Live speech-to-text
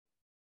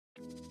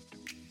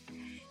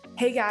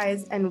Hey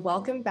guys, and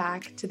welcome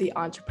back to the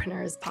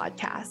Entrepreneurs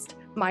Podcast.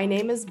 My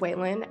name is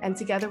Waylon, and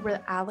together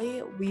with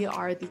Ali, we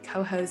are the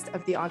co-host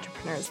of the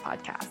Entrepreneurs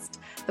Podcast,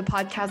 the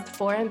podcast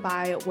for and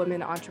by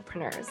women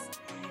entrepreneurs.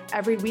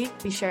 Every week,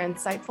 we share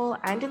insightful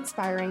and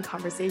inspiring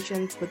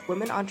conversations with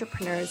women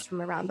entrepreneurs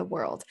from around the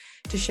world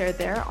to share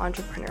their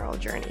entrepreneurial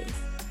journeys.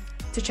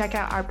 To check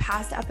out our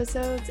past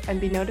episodes and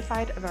be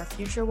notified of our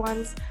future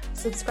ones,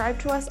 subscribe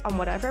to us on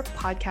whatever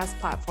podcast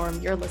platform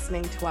you're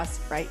listening to us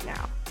right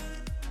now.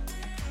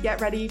 Get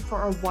ready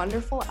for a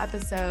wonderful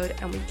episode,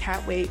 and we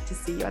can't wait to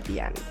see you at the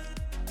end.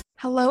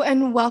 Hello,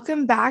 and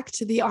welcome back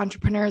to the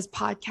Entrepreneurs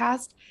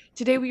Podcast.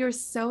 Today, we are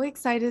so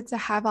excited to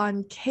have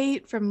on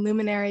Cate from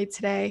Luminary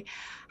today.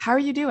 How are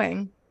you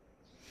doing?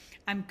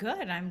 I'm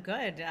good.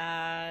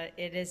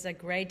 It is a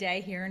gray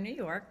day here in New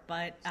York,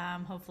 but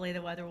hopefully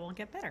the weather will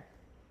get better.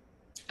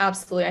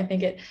 Absolutely. I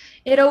think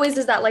it always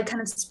is that like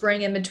kind of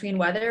spring in between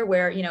weather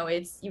where,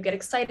 you get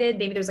excited.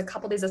 Maybe there's a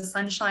couple days of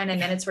sunshine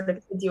and then it sort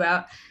of fades you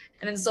out.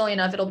 And then slowly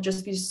enough, it'll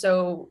just be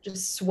so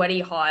just sweaty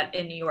hot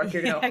in New York.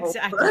 You're going to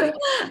exactly.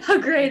 hope for a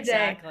great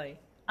day. Exactly.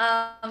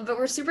 But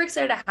we're super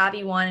excited to have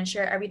you on and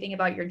share everything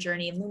about your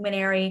journey in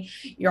Luminary,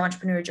 your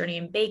entrepreneur journey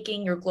in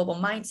baking, your global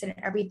mindset and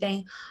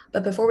everything.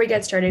 But before we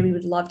get started, we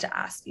would love to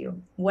ask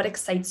you, what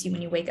excites you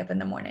when you wake up in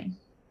the morning?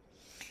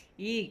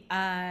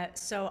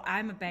 So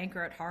I'm a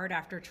banker at heart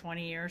after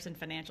 20 years in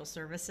financial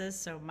services.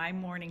 So my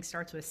morning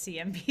starts with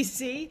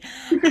CNBC.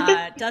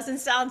 Doesn't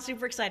sound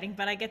super exciting,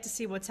 but I get to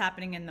see what's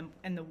happening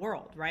in the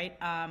world, right?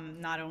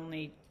 Not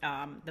only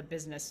the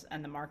business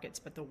and the markets,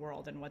 but the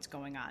world and what's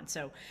going on.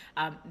 So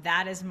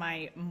that is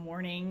my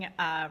morning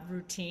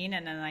routine.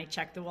 And then I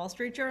check the Wall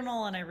Street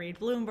Journal and I read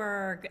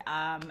Bloomberg.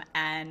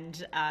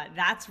 And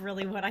that's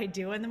really what I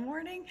do in the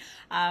morning.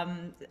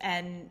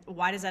 And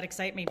why does that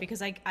excite me?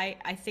 Because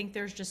I think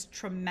there's just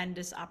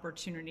tremendous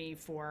opportunity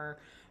for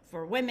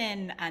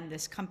women and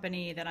this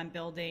company that I'm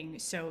building.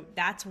 So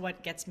that's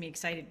what gets me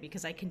excited,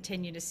 because I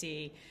continue to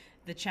see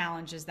the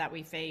challenges that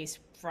we face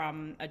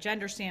from a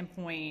gender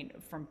standpoint,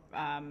 from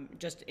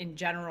just in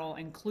general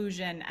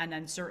inclusion, and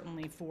then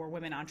certainly for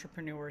women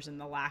entrepreneurs and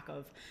the lack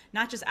of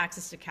not just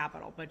access to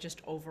capital, but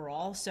just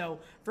overall. So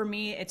for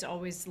me, it's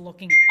always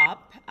looking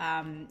up.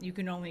 You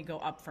can only go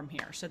up from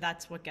here. So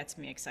that's what gets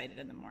me excited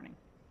in the morning.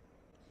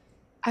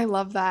 I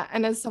love that.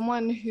 And as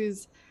someone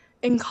who's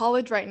in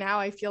college right now,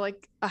 I feel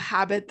like a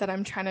habit that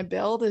I'm trying to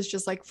build is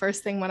just like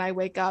first thing when I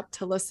wake up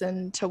to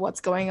listen to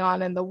what's going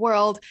on in the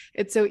world.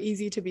 It's so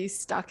easy to be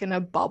stuck in a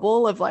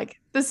bubble of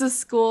like, this is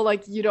school,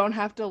 like you don't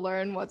have to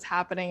learn what's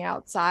happening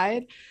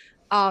outside.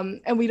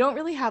 And we don't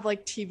really have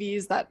like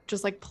TVs that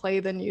just like play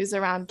the news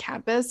around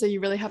campus. So you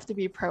really have to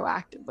be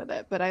proactive with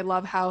it. But I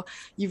love how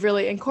you've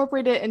really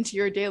incorporated it into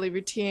your daily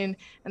routine.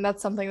 And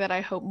that's something that I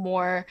hope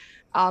more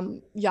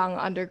young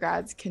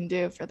undergrads can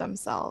do for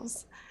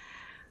themselves.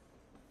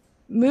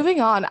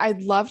 Moving on,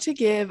 I'd love to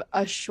give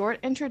a short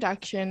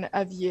introduction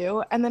of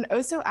you and then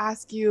also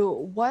ask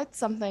you what's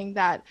something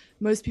that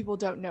most people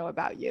don't know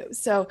about you.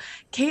 So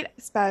Cate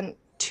spent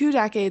 2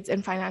 decades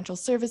in financial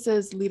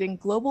services, leading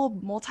global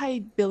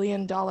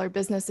multi-billion-dollar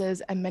businesses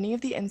and many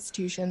of the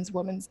institution's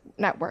women's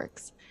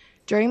networks.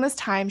 During this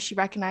time, she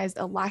recognized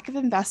a lack of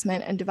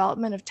investment and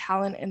development of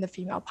talent in the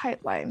female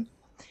pipeline.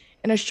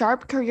 In a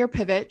sharp career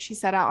pivot, she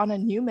set out on a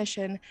new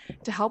mission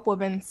to help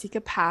women seek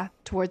a path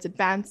towards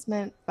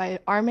advancement by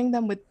arming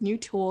them with new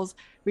tools,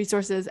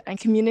 resources, and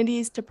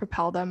communities to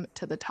propel them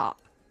to the top.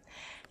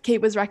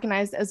 Cate was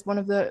recognized as one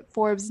of the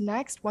Forbes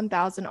Next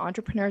 1,000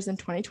 entrepreneurs in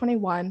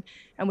 2021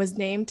 and was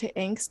named to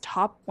Inc.'s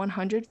top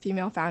 100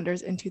 female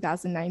founders in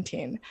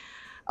 2019.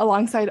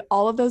 Alongside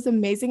all of those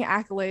amazing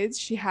accolades,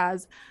 she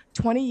has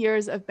 20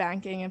 years of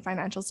banking and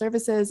financial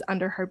services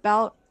under her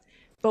belt.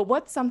 But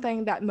what's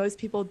something that most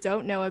people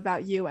don't know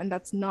about you and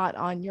that's not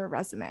on your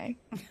resume?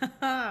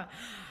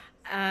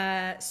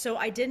 So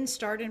I didn't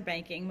start in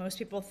banking. Most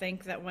people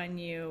think that when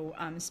you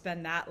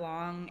spend that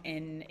long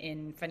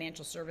in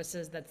financial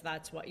services,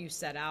 that's what you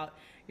set out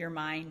your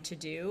mind to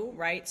do,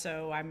 right?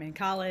 So I'm in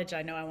college.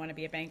 I know I want to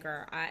be a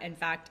banker. In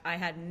fact, I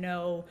had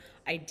no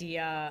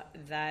idea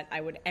that I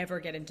would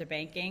ever get into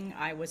banking.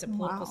 I was a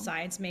political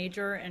science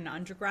major in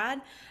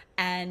undergrad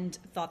and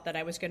thought that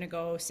I was going to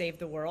go save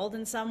the world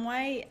in some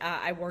way.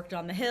 I worked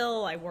on the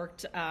Hill. I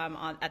worked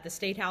at the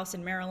State House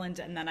in Maryland,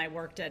 and then I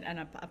worked at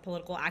a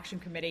political action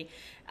committee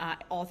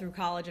all through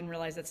college and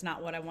realized that's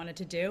not what I wanted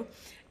to do.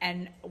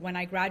 And when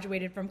I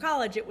graduated from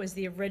college, it was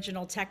the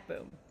original tech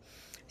boom.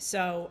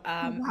 So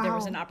there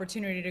was an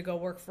opportunity to go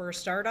work for a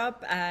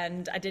startup,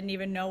 and I didn't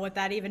even know what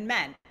that even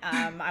meant.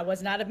 I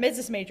was not a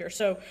business major.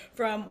 So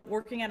from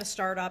working at a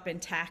startup in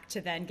tech to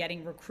then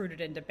getting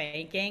recruited into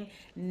banking,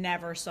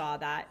 never saw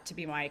that to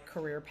be my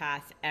career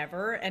path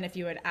ever. And if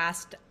you had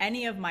asked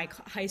any of my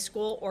high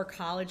school or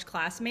college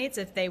classmates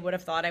if they would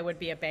have thought I would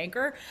be a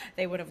banker,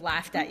 they would have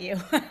laughed at you.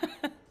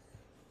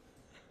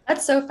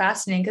 That's so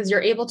fascinating because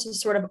you're able to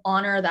sort of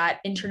honor that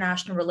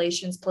international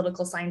relations,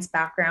 political science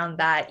background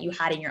that you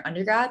had in your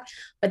undergrad,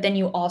 but then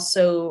you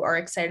also are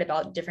excited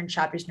about different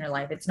chapters in your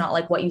life. It's not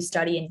like what you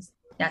study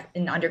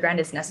in undergrad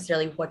is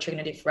necessarily what you're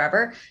going to do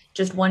forever,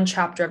 just one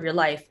chapter of your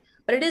life.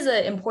 But it is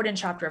an important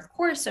chapter, of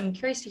course. So I'm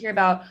curious to hear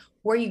about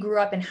where you grew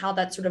up and how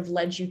that sort of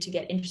led you to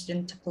get interested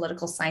into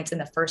political science in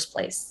the first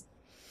place.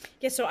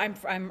 Yeah, so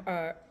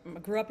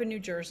grew up in New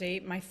Jersey.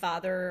 My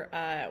father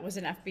was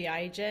an FBI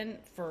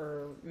agent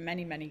for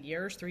many, many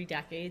years, 3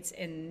 decades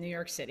in New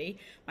York City.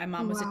 My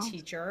mom was a Wow.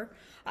 teacher.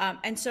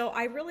 And so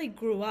I really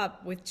grew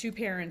up with two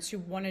parents who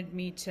wanted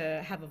me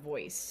to have a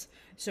voice.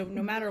 So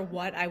no matter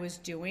what I was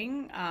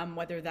doing,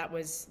 whether that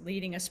was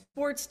leading a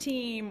sports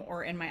team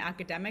or in my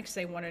academics,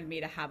 they wanted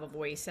me to have a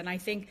voice. And I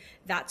think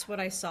that's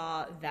what I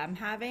saw them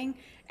having.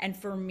 And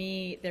for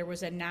me, there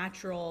was a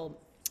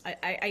natural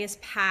I guess,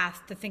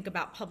 path to think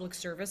about public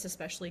service,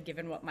 especially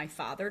given what my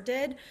father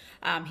did.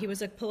 He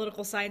was a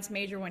political science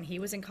major when he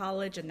was in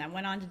college and then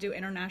went on to do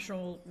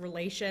international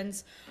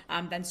relations,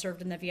 then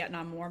served in the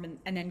Vietnam War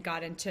and then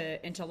got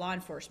into law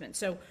enforcement.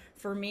 So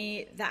for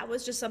me, that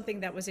was just something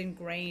that was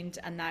ingrained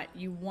and that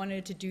you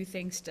wanted to do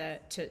things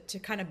to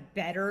kind of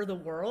better the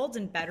world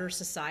and better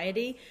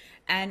society.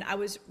 And I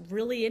was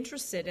really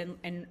interested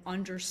in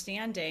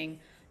understanding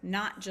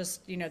not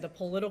just the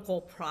political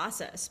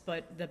process,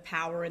 but the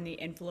power and the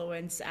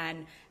influence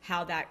and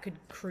how that could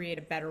create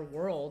a better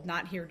world,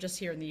 not here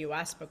in the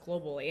US but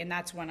globally. And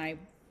that's when I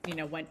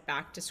went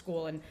back to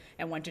school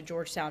and went to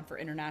Georgetown for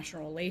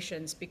international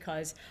relations,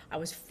 because I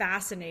was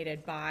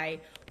fascinated by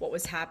what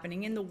was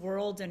happening in the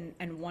world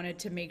and wanted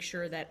to make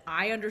sure that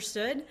I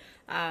understood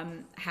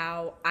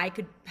how I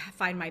could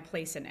find my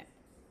place in it.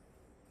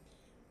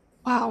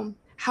 Wow.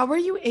 How were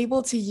you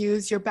able to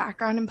use your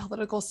background in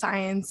political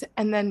science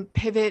and then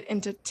pivot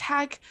into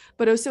tech,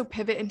 but also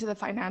pivot into the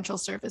financial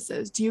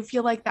services? Do you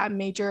feel like that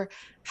major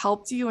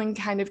helped you and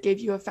kind of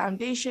gave you a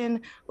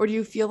foundation, or do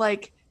you feel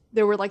like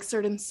there were like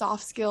certain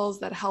soft skills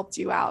that helped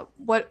you out?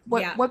 What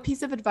what Yeah. what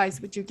piece of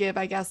advice would you give,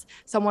 I guess,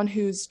 someone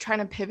who's trying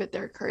to pivot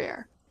their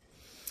career?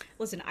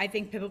 Listen, I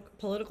think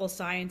political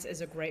science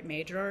is a great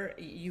major.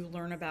 You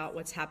learn about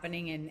what's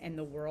happening in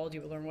the world.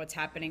 You learn what's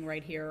happening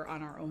right here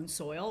on our own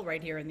soil,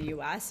 right here in the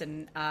U.S.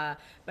 And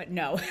but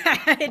no,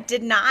 it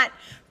did not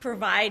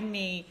provide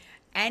me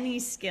any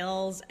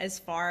skills as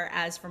far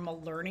as from a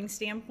learning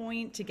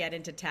standpoint to get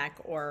into tech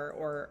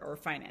or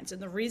finance. And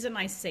the reason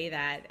I say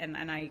that, and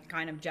I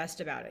kind of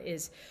jest about it,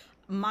 is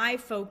my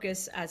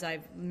focus as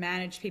I've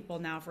managed people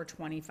now for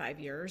 25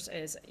 years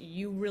is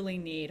you really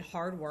need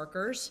hard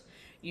workers.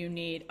 You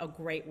need a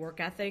great work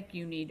ethic.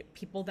 You need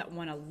people that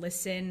want to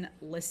listen,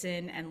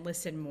 and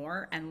listen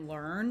more and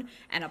learn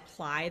and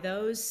apply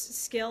those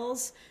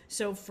skills.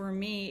 So for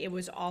me, it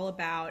was all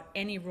about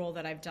any role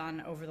that I've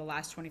done over the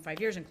last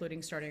 25 years,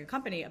 including starting a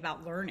company,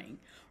 about learning,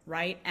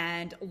 right?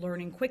 And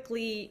learning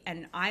quickly.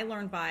 And I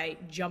learned by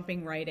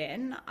jumping right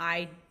in.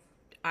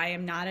 I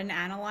am not an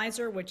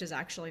analyzer, which is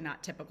actually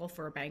not typical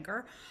for a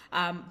banker,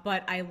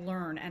 but I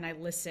learn and I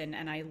listen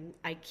and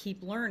I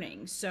keep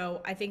learning.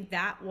 So I think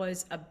that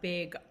was a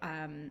big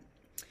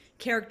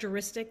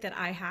characteristic that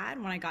I had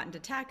when I got into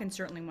tech, and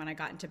certainly when I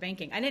got into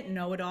banking. I didn't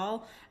know it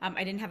all.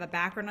 I didn't have a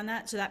background on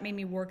that, so that made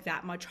me work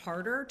that much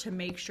harder to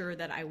make sure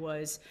that I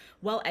was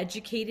well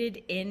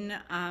educated in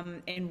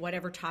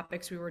whatever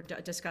topics we were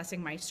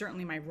discussing,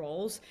 certainly my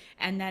roles,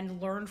 and then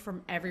learn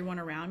from everyone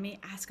around me,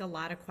 ask a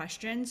lot of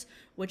questions,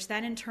 which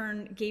then in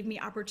turn gave me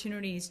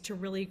opportunities to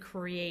really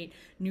create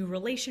new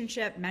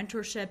relationship,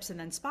 mentorships, and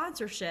then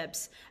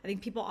sponsorships. I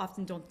think people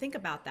often don't think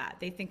about that.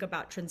 They think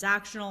about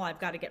transactional. I've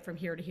got to get from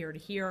here to here to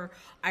here.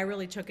 I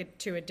really took it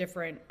to a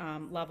different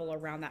level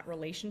around that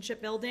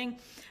relationship building.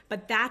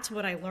 But that's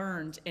what I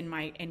learned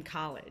in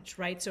college,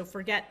 right? So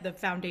forget the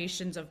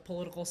foundations of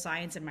political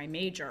science in my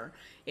major.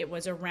 It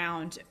was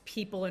around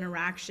people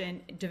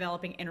interaction,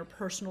 developing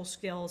interpersonal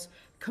skills,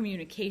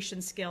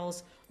 communication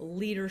skills,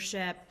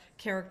 leadership,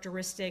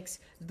 characteristics,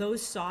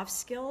 those soft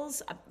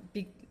skills,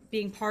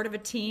 being part of a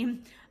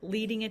team,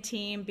 leading a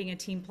team, being a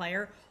team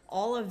player.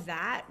 All of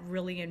that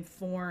really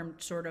informed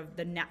sort of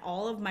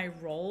all of my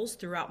roles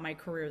throughout my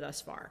career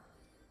thus far.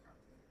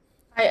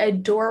 I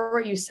adore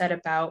what you said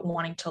about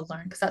wanting to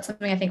learn, because that's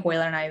something I think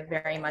Wayler and I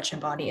very much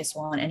embody as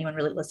well. And anyone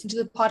really listening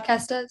to the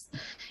podcast does.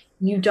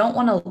 You don't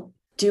want to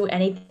do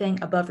anything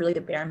above really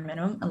the bare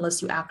minimum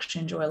unless you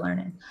actually enjoy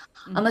learning.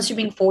 Mm-hmm. Unless you're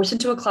being forced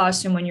into a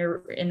classroom when you're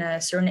in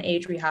a certain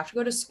age where you have to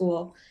go to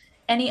school.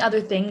 Any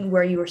other thing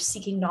where you are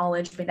seeking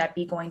knowledge, may that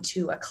be going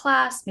to a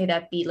class, may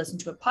that be listening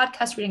to a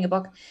podcast, reading a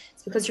book,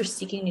 it's because you're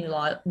seeking new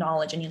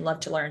knowledge and you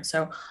love to learn.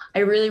 So I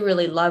really,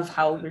 really love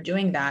how you're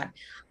doing that.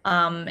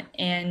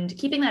 And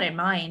keeping that in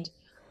mind,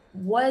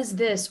 was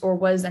this or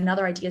was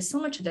another idea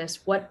similar to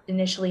this what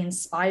initially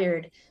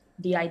inspired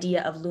the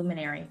idea of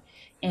Luminary?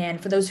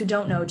 And for those who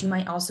don't know, do you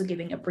mind also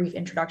giving a brief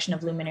introduction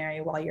of Luminary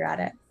while you're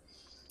at it?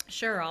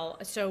 Sure.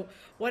 So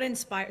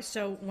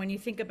when you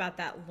think about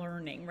that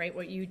learning, right,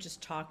 what you just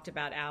talked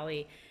about,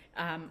 Allie,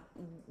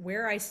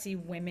 where I see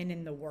women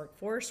in the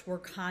workforce, we're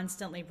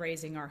constantly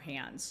raising our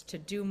hands to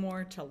do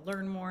more, to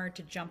learn more,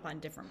 to jump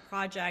on different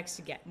projects,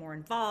 to get more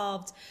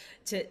involved,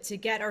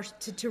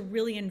 to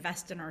really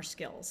invest in our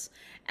skills.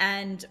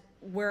 And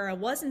where I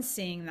wasn't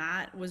seeing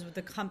that was with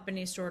the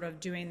company sort of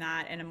doing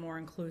that in a more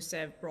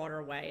inclusive,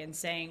 broader way and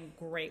saying,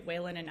 great,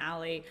 Waylon and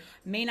Ali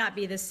may not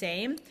be the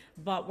same,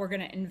 but we're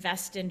going to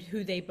invest in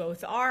who they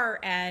both are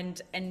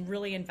and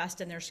really invest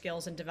in their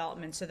skills and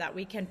development so that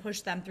we can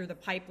push them through the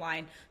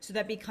pipeline so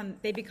that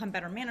they become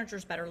better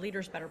managers, better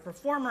leaders, better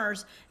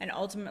performers, and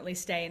ultimately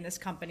stay in this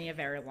company a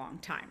very long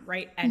time,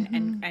 right?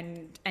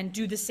 And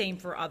do the same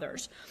for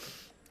others.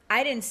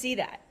 I didn't see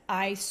that.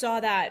 I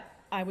saw that.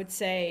 I would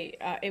say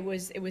it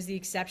was the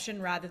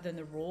exception rather than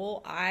the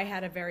rule. I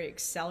had a very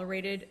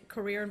accelerated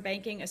career in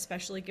banking,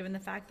 especially given the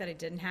fact that I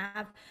didn't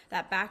have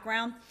that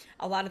background.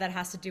 A lot of that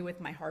has to do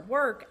with my hard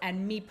work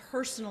and me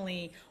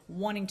personally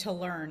wanting to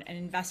learn and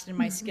invest in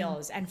my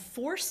skills and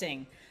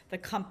forcing the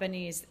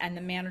companies and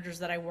the managers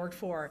that I worked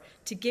for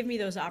to give me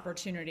those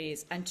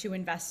opportunities and to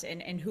invest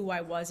in who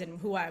I was and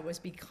who I was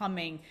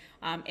becoming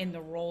in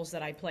the roles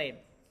that I played.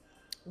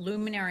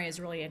 Luminary is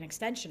really an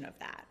extension of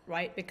that,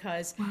 right?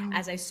 Because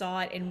as I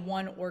saw it in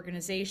one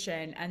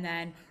organization and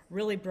then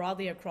really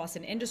broadly across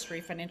an industry,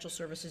 financial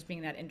services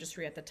being that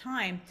industry at the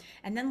time,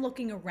 and then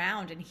looking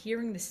around and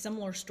hearing the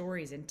similar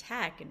stories in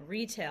tech and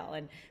retail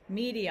and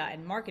media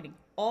and marketing,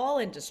 all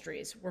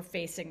industries were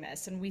facing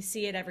this. And we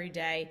see it every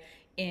day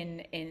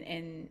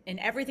in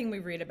everything we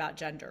read about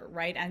gender,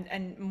 right?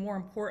 And more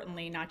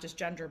importantly, not just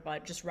gender,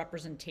 but just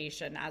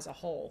representation as a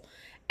whole.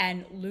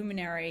 And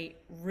Luminary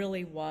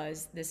really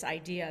was this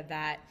idea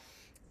that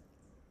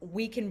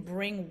we can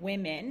bring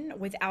women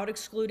without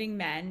excluding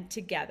men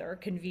together,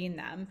 convene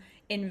them,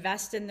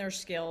 invest in their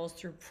skills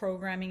through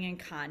programming and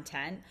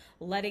content,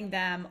 letting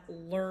them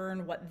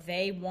learn what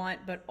they want,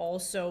 but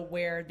also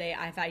where they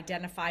have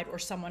identified or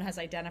someone has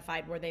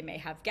identified where they may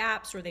have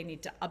gaps or they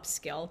need to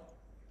upskill,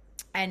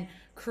 and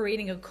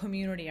creating a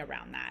community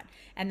around that.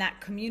 And that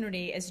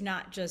community is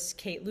not just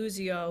Cate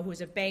Luzio,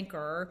 who's a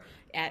banker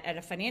at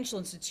a financial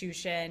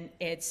institution.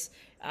 It's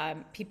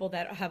people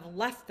that have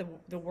left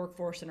the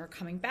workforce and are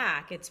coming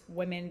back. It's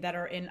women that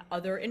are in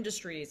other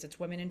industries. It's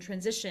women in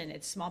transition.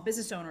 It's small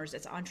business owners.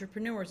 It's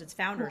entrepreneurs. It's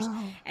founders.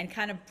 Wow. And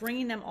kind of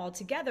bringing them all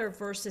together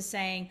versus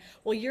saying,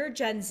 well, you're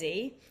Gen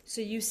Z,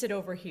 so you sit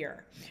over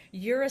here.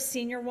 You're a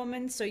senior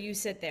woman, so you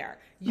sit there.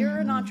 You're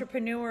an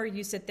entrepreneur,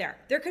 you sit there.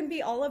 There can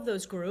be all of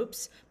those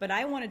groups, but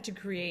I wanted to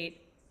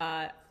create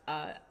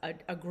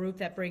a group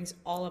that brings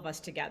all of us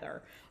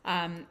together.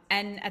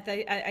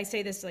 I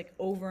say this like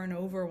over and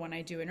over when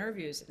I do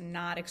interviews,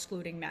 not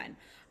excluding men.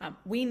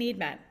 We need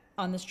men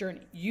on this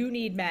journey. You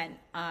need men,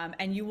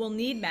 and you will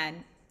need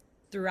men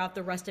throughout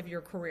the rest of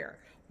your career.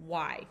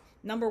 Why?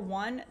 Number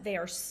one, they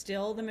are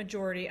still the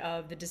majority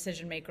of the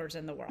decision makers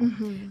in the world.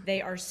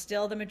 They are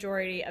still the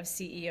majority of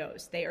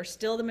CEOs. They are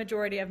still the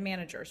majority of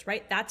managers,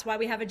 right? That's why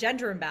we have a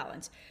gender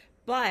imbalance.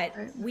 But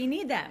we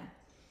need them.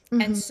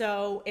 And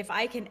so if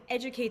I can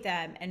educate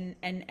them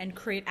and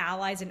create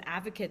allies and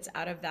advocates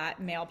out of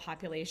that male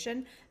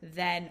population,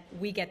 then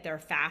we get there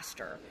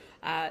faster.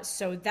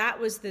 So that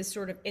was this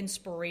sort of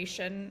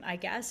inspiration, I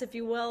guess, if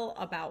you will,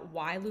 about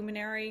why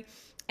Luminary.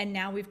 And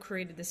now we've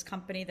created this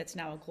company that's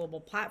now a global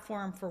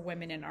platform for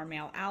women and our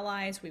male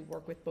allies. We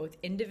work with both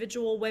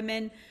individual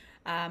women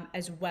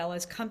as well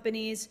as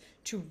companies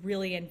to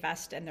really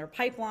invest in their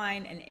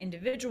pipeline, and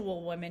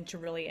individual women to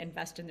really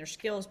invest in their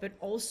skills, but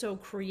also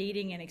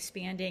creating and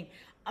expanding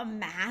a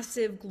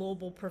massive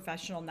global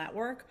professional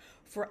network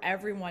for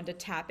everyone to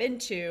tap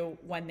into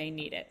when they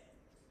need it.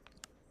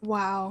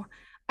 Wow.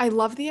 I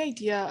love the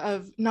idea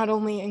of not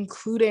only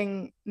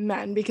including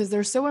men because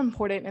they're so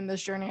important in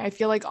this journey. I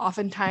feel like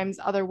oftentimes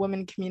other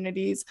women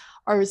communities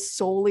are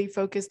solely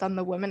focused on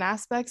the women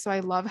aspect. So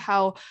I love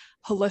how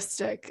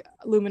holistic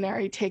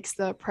Luminary takes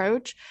the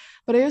approach.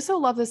 But I also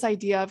love this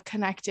idea of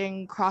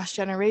connecting cross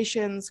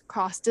generations,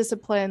 cross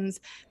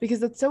disciplines,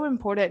 because it's so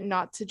important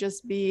not to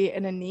just be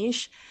in a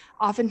niche.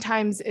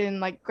 Oftentimes in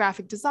like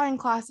graphic design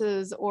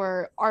classes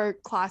or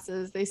art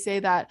classes, they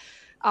say that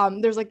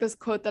there's like this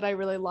quote that I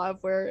really love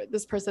where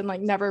this person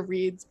like never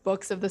reads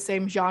books of the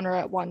same genre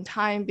at one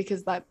time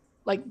because that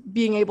like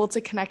being able to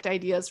connect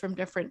ideas from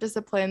different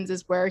disciplines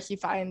is where he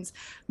finds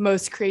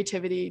most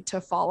creativity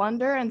to fall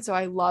under. And so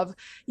I love,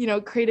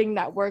 creating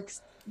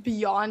networks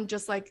beyond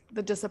just like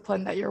the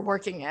discipline that you're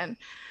working in.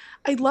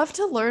 I'd love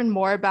to learn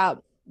more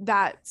about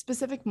that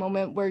specific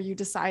moment where you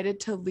decided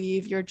to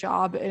leave your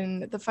job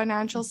in the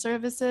financial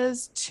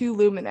services to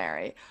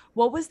Luminary.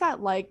 What was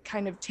that like,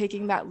 kind of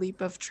taking that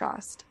leap of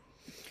trust?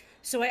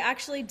 So I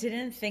actually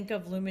didn't think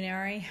of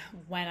Luminary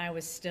when I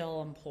was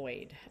still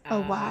employed. Oh,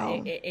 wow.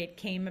 It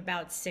came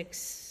about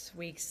 6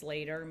 weeks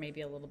later,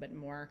 maybe a little bit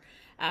more.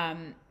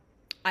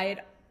 I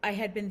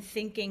had been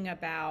thinking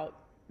about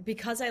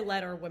because I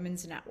led our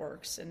women's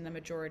networks in the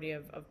majority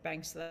of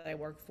banks that I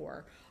worked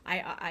for,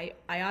 I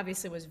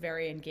obviously was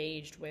very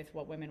engaged with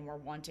what women were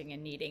wanting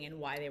and needing and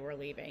why they were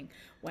leaving.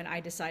 When I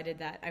decided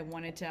that I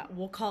wanted to,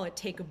 we'll call it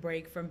take a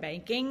break from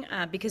banking,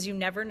 because you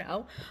never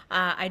know.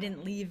 I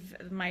didn't leave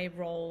my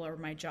role or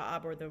my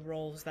job or the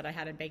roles that I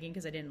had in banking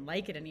because I didn't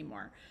like it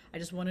anymore. I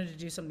just wanted to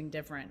do something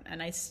different.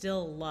 And I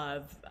still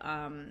love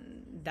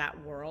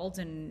that world,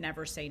 and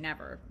never say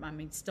never. I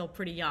mean, still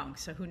pretty young,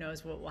 so who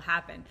knows what will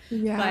happen.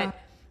 Yeah. But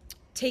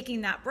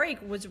taking that break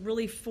was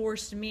really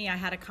forced me. I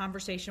had a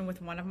conversation with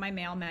one of my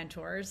male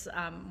mentors,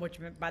 which,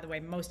 by the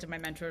way, most of my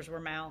mentors were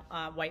male,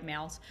 white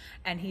males.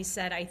 And he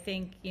said, I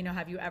think,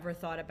 have you ever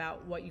thought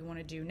about what you want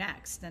to do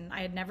next? And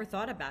I had never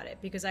thought about it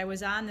because I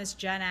was on this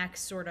Gen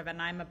X sort of, and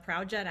I'm a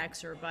proud Gen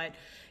Xer, but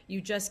you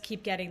just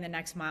keep getting the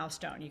next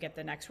milestone. You get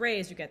the next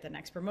raise, you get the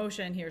next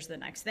promotion, here's the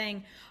next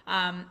thing.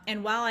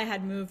 And while I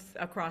had moved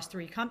across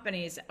 3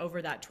 companies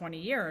over that 20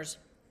 years,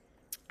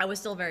 I was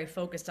still very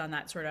focused on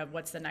that sort of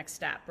what's the next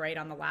step, right,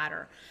 on the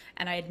ladder.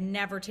 And I had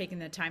never taken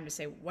the time to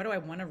say, what do I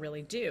want to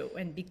really do?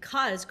 And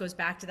because, goes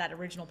back to that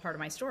original part of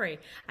my story,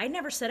 I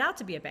never set out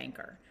to be a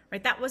banker,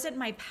 right? That wasn't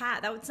my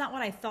path. That was not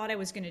what I thought I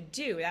was going to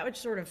do. That would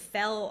sort of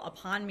fell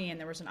upon me and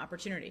there was an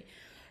opportunity.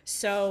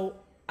 So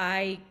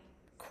I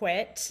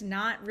quit,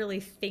 not really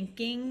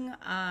thinking,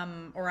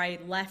 or I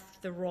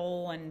left the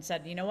role and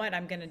said, you know what,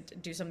 I'm going to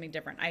do something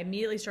different. I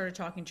immediately started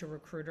talking to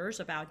recruiters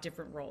about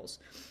different roles.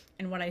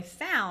 And what I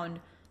found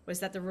was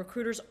that the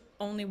recruiters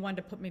only wanted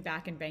to put me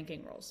back in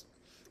banking roles.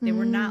 They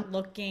were not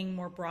looking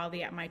more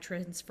broadly at my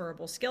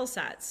transferable skill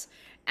sets.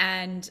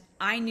 And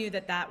I knew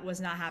that that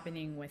was not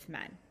happening with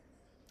men,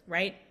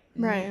 right?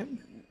 Right.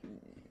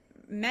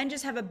 Men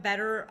just have a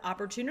better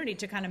opportunity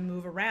to kind of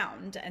move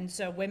around. And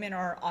so women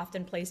are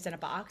often placed in a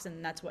box,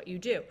 and that's what you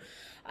do.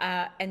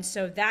 And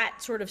so that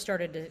sort of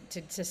started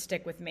to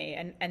stick with me.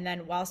 And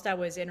then whilst I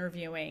was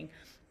interviewing,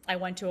 I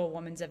went to a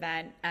women's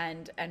event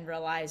and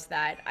realized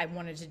that I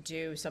wanted to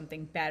do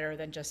something better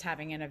than just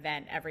having an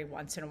event every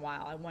once in a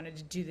while. I wanted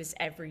to do this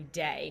every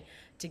day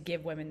to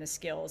give women the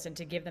skills and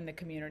to give them the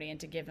community and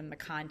to give them the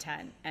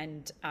content.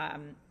 And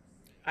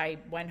I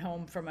went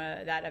home from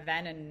that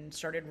event and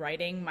started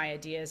writing my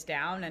ideas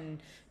down.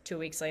 And 2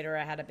 weeks later,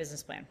 I had a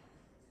business plan.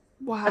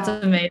 That's Wow.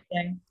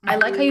 amazing. I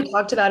like how you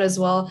talked about as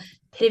well,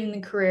 pivoting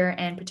the career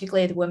and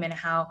particularly the women,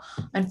 how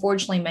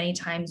unfortunately many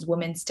times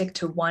women stick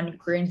to one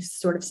career and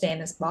sort of stay in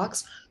this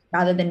box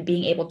rather than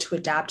being able to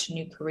adapt to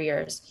new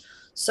careers.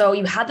 So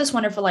you had this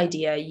wonderful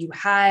idea. You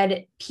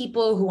had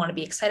people who want to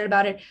be excited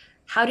about it.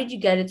 How did you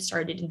get it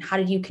started and how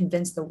did you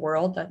convince the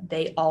world that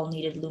they all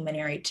needed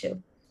Luminary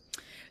too?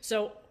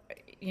 So,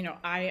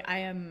 I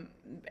am,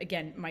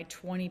 again, my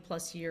 20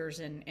 plus years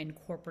in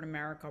corporate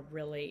America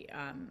really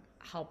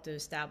helped to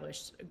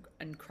establish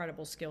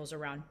incredible skills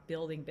around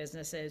building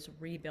businesses,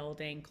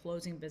 rebuilding,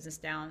 closing business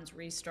downs,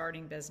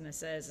 restarting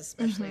businesses,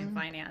 especially in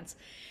finance.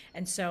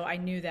 And so I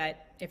knew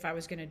that if I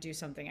was going to do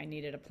something, I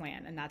needed a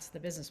plan, and that's the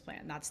business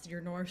plan. That's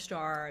your North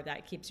Star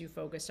that keeps you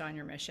focused on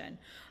your mission.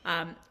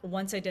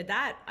 Once I did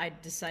that, I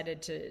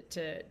decided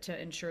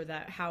to ensure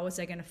that how was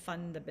I going to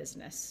fund the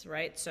business,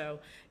 right? So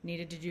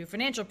needed to do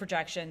financial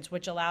projections,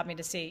 which allowed me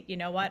to see, you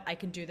know what, I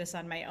can do this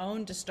on my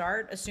own to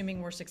start,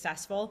 assuming we're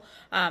successful.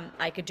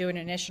 I could do an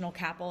initial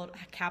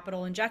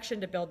capital injection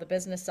to build the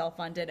business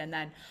self-funded, and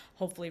then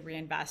hopefully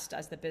reinvest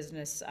as the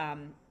business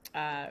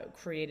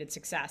created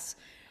success.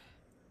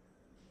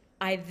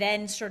 I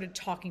then started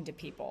talking to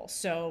people.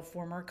 So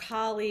former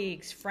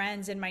colleagues,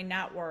 friends in my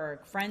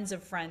network, friends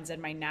of friends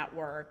in my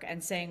network,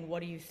 and saying,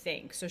 what do you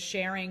think? So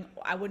sharing,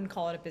 I wouldn't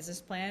call it a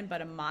business plan,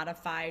 but a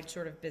modified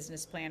sort of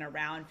business plan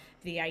around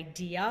the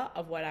idea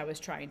of what I was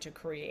trying to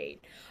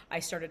create. I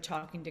started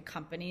talking to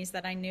companies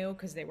that I knew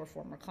because they were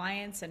former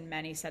clients, and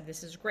many said,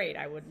 this is great,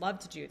 I would love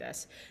to do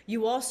this.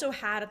 You also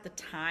had at the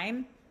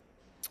time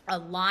a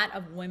lot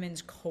of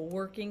women's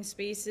co-working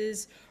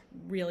spaces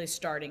really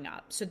starting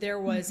up. So there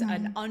was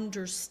an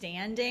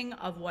understanding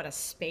of what a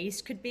space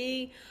could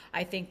be.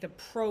 I think the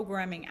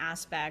programming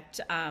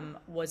aspect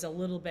was a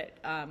little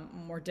bit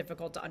more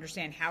difficult to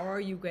understand. How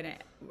are you going to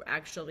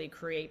actually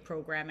create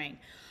programming?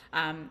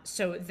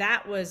 So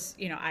that was,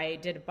 I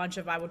did a bunch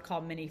of, I would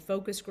call mini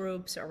focus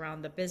groups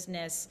around the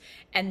business,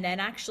 and then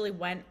actually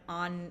went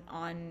on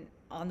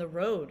the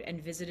road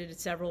and visited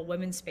several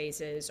women's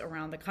spaces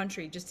around the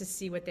country just to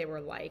see what they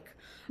were like,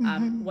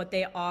 what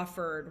they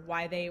offered,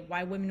 why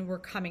women were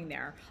coming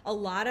there. A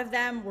lot of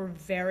them were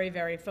very,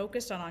 very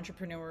focused on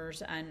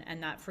entrepreneurs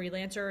and that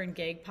freelancer and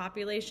gig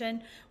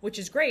population, which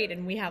is great.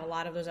 And we have a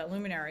lot of those at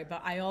Luminary,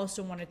 but I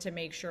also wanted to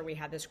make sure we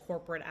had this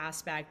corporate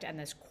aspect and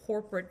this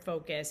corporate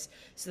focus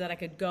so that I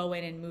could go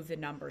in and move the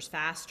numbers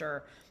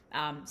faster.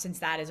 since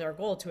that is our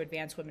goal, to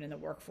advance women in the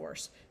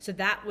workforce. So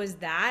that was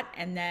that,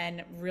 and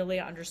then really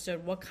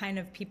understood what kind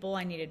of people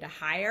I needed to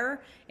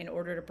hire in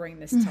order to bring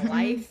this to Mm-hmm.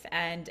 life.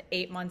 And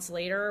 8 months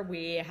later,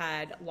 we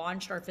had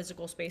launched our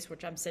physical space,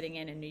 which I'm sitting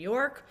in New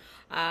York,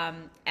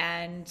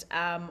 and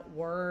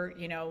we're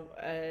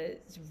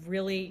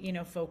really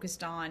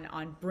focused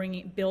on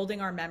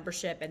building our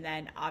membership, and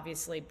then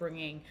obviously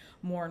bringing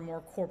more and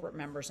more corporate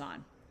members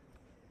on.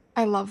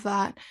 I love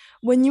that.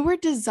 When you were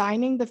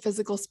designing the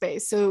physical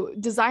space, so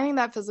designing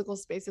that physical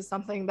space is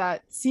something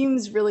that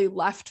seems really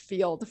left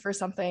field for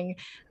something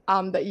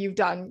that you've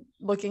done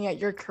looking at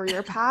your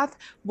career path.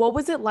 What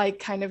was it like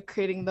kind of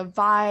creating the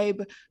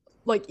vibe,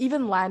 like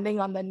even landing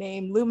on the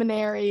name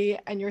Luminary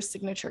and your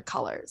signature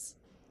colors?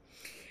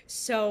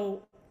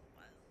 So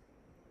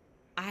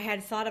I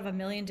had thought of a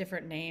million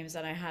different names,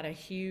 and I had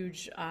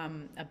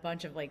a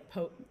bunch of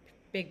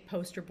big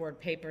poster board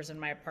papers in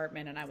my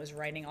apartment, and I was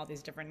writing all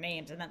these different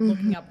names and then Mhm.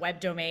 looking up web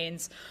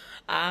domains,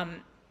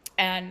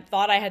 and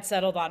thought I had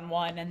settled on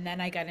one. And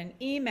then I got an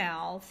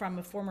email from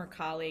a former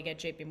colleague at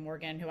JP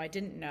Morgan who I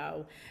didn't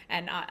know.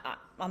 And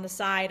on the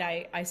side,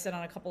 I sit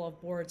on a couple of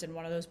boards, and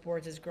one of those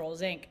boards is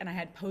Girls Inc. And I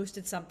had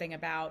posted something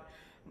about,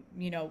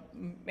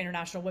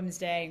 International Women's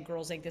Day and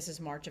Girls Inc. This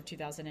is March of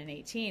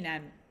 2018.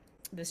 And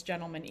this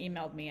gentleman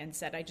emailed me and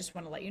said, I just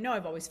want to let you know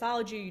I've always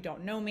followed you. You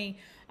don't know me.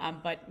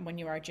 But when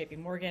you were at JP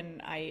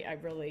Morgan, I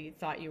really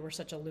thought you were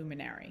such a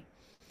luminary.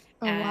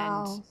 Oh,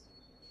 And wow.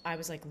 I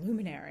was like,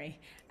 Luminary,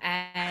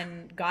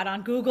 and got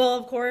on Google,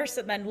 of course,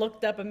 and then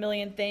looked up a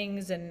million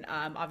things. And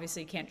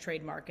obviously, can't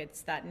trademark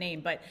it's that name,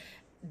 but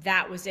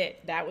that was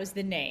it. That was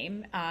the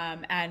name.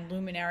 And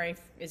Luminary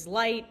is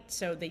light,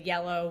 so the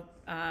yellow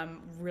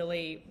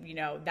really,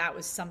 that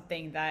was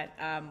something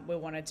that we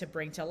wanted to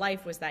bring to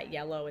life, was that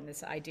yellow and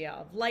this idea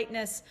of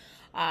lightness,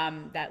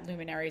 that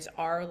luminaries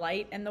are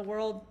light in the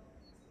world,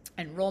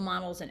 and role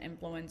models and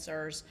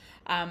influencers.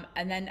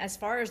 And then as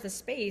far as the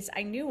space,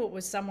 I knew it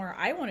was somewhere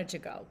I wanted to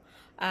go.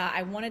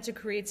 I wanted to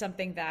create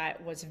something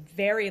that was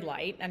very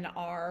light, and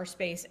our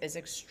space is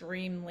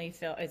extremely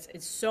filled.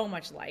 It's so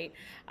much light.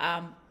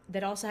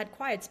 That also had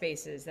quiet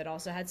spaces, that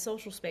also had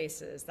social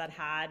spaces, that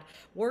had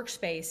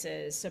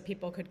workspaces, so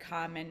people could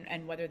come,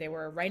 and whether they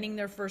were writing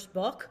their first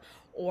book,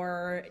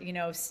 or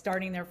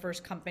starting their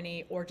first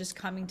company, or just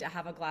coming to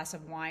have a glass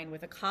of wine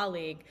with a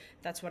colleague,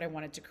 that's what I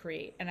wanted to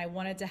create. And I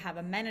wanted to have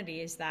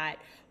amenities that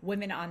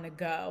women on the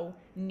go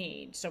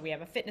need. So we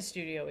have a fitness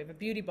studio, we have a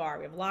beauty bar,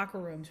 we have locker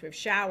rooms, we have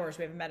showers,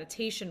 we have a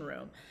meditation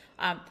room,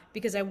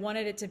 because I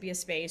wanted it to be a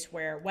space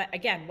where,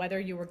 again, whether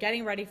you were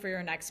getting ready for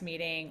your next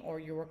meeting, or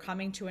you were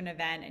coming to an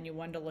event and you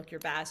wanted to look your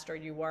best, or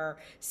you were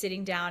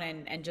sitting down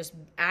and just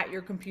at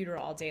your computer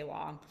all day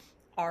long,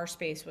 our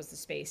space was the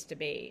space to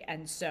be.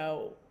 And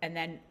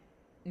then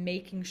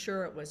making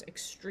sure it was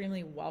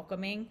extremely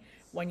welcoming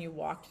when you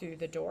walked through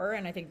the door.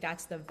 And I think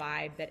that's the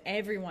vibe that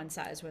everyone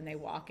says when they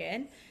walk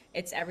in.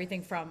 It's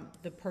everything from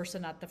the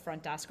person at the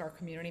front desk, our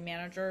community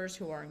managers,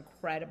 who are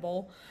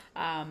incredible,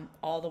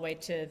 all the way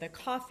to the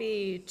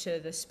coffee, to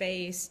the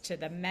space, to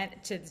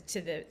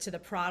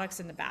the products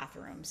in the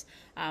bathrooms.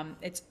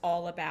 It's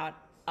all about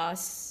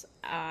us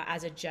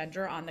as a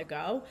gender on the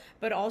go,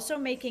 but also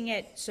making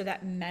it so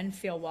that men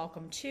feel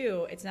welcome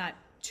too. It's not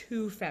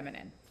too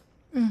feminine.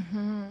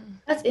 Hmm.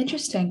 That's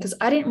interesting because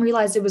I didn't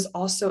realize it was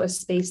also a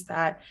space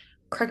that,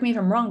 correct me if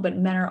I'm wrong, but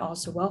men are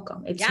also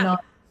welcome. It's Yeah,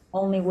 not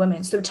only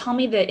women. So tell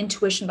me the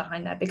intuition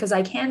behind that, because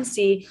I can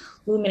see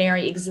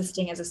Luminary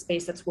existing as a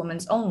space that's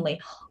women's only,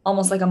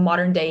 almost like a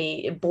modern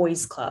day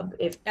boys club.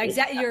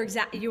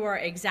 you are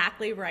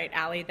exactly right,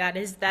 Ali. That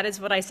is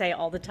what I say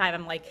all the time.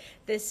 I'm like,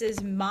 this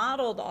is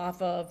modeled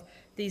off of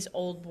these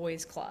old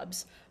boys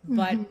clubs,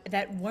 but Hmm.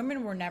 that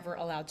women were never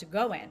allowed to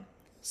go in.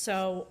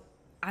 So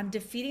I'm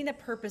defeating the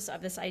purpose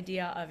of this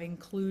idea of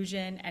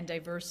inclusion and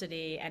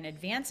diversity and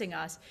advancing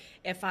us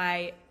if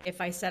I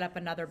set up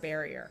another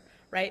barrier,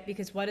 right?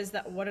 Because what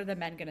are the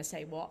men going to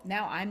say? Well,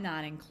 now I'm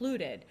not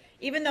included,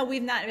 even though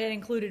we've not been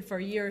included for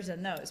years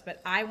in those.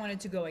 But I wanted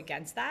to go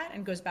against that,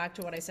 and goes back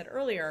to what I said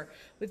earlier.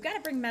 We've got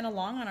to bring men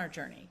along on our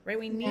journey, right?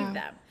 We need Yeah.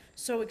 them.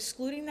 So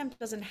excluding them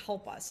doesn't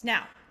help us.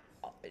 Now,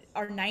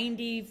 are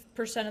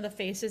 90% of the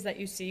faces that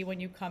you see when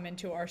you come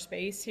into our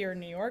space here in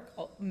New York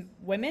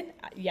women?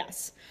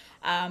 Yes.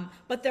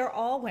 But they're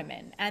all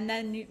women. And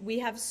then we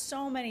have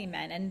so many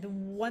men. And the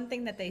one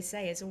thing that they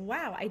say is,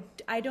 wow,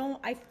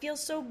 I feel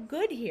so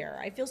good here.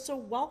 I feel so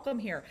welcome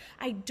here.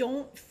 I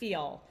don't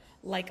feel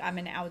like I'm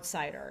an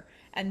outsider.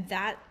 And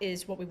that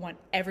is what we want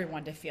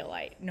everyone to feel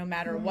like, no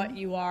matter what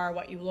you are,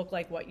 what you look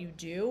like, what you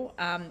do.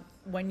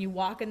 When you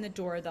walk in the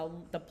door,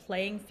 the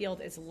playing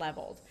field is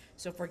leveled.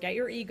 So forget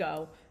your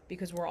ego,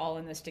 because we're all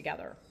in this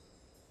together.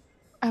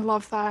 I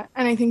love that.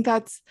 And I think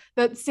that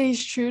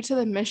stays true to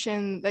the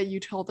mission that you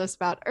told us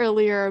about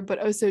earlier, but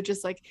also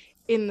just like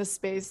in the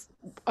space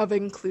of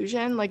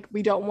inclusion. Like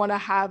we don't want to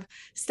have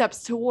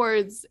steps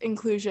towards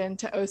inclusion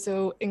to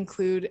also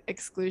include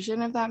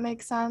exclusion, if that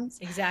makes sense.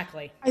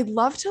 Exactly. I'd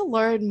love to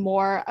learn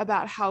more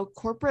about how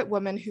corporate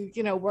women who,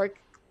 work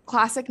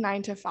classic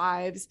 9 to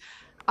 5s,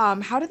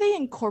 How do they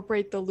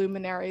incorporate the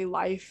Luminary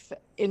life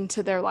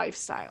into their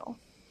lifestyle?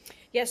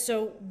 Yeah,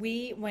 so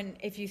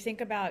if you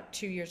think about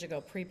 2 years ago,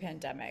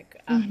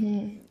 pre-pandemic,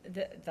 Hmm.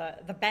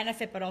 the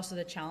benefit, but also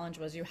the challenge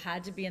was you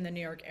had to be in the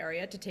New York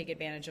area to take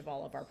advantage of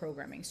all of our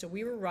programming. So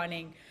we were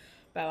running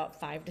about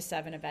 5 to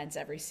 7 events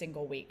every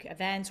single week.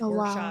 Events, Oh,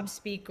 workshops, wow.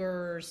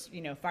 speakers,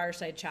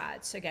 fireside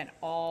chats, again,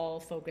 all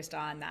focused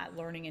on that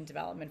learning and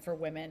development for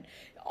women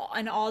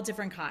and all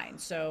different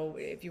kinds. So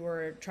if you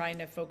were trying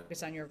to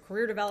focus on your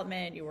career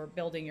development, you were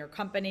building your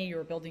company, you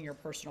were building your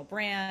personal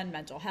brand,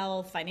 mental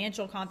health,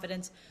 financial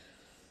confidence,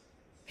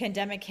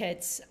 pandemic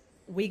hits,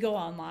 we go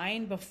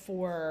online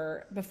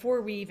before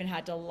we even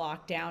had to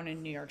lock down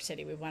in New York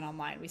City. We went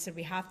online. We said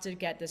we have to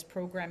get this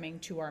programming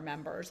to our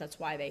members. That's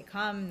why they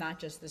come, not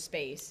just the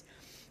space.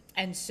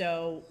 And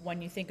so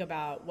when you think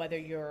about whether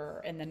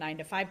you're in the 9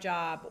 to 5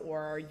 job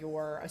or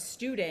you're a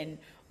student,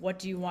 what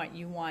do you want?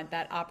 You want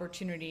that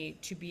opportunity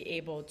to be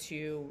able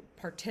to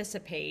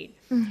participate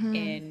Hmm.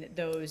 in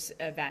those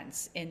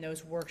events, in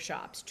those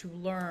workshops, to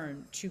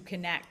learn, to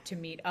connect, to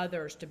meet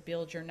others, to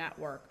build your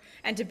network,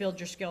 and to build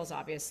your skills,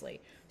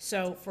 obviously.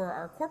 So for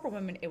our corporate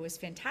women, it was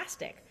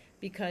fantastic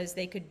because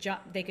they could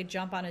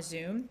jump on a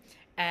Zoom,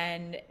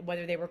 and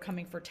whether they were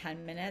coming for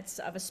 10 minutes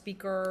of a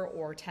speaker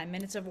or 10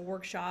 minutes of a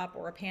workshop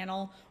or a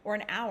panel or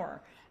an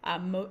hour,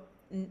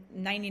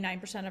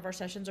 99% of our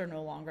sessions are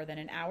no longer than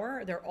an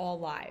hour. They're all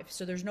live.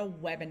 So there's no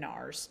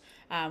webinars.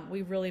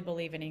 We really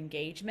believe in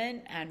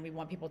engagement, and we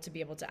want people to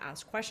be able to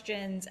ask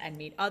questions and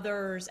meet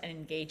others and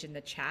engage in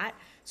the chat.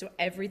 So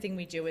everything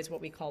we do is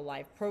what we call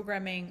live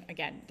programming.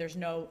 Again, there's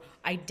no,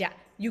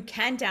 you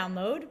can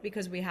download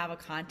because we have a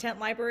content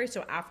library.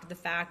 So after the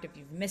fact, if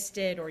you've missed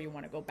it or you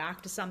want to go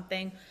back to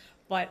something,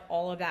 but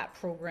all of that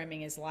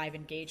programming is live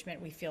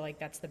engagement. We feel like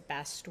that's the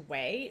best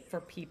way for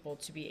people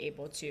to be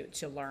able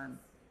to learn.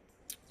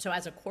 So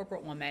as a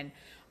corporate woman,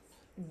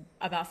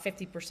 about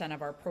 50%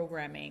 of our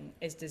programming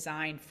is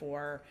designed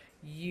for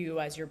you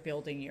as you're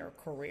building your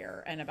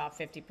career, and about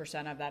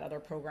 50% of that other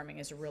programming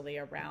is really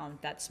around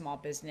that small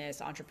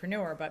business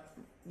entrepreneur. But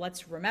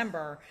let's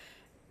remember,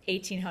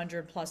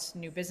 1,800 plus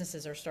new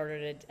businesses are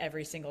started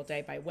every single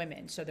day by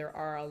women. So there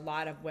are a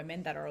lot of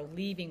women that are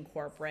leaving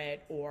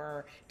corporate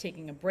or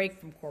taking a break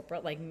from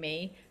corporate, like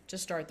me, to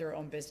start their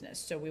own business.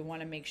 So we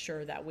want to make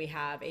sure that we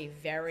have a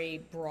very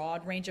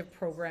broad range of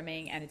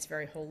programming, and it's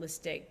very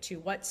holistic to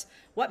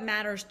what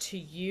matters to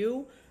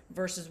you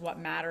versus what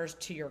matters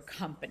to your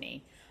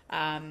company.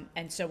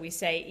 And so we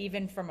say,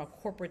 even from a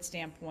corporate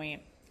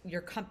standpoint,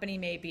 your company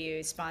may be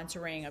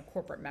sponsoring a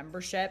corporate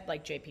membership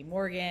like JP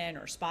Morgan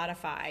or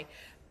Spotify,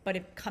 but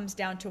it comes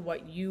down to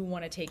what you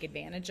want to take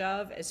advantage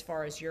of as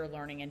far as your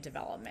learning and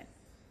development.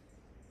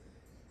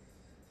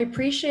 I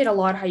appreciate a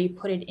lot how you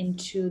put it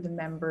into the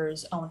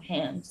members' own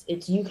hands.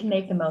 It's you can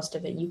make the most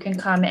of it. You can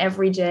come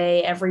every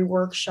day, every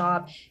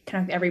workshop,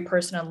 connect with every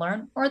person and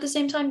learn, or at the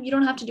same time, you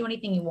don't have to do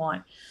anything you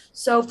want.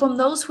 So, from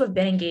those who have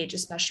been engaged,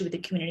 especially with the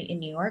community in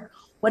New York,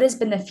 what has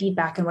been the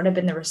feedback and what have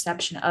been the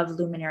reception of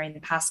Luminary in the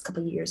past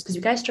couple of years? Because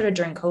you guys started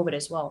during COVID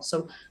as well.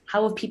 So,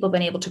 how have people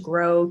been able to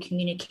grow,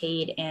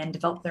 communicate, and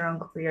develop their own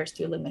careers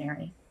through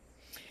Luminary?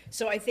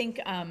 So I think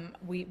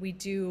we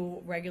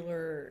do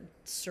regular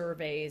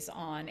surveys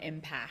on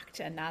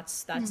impact, and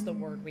that's the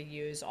word Hmm. we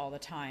use all the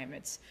time.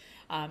 It's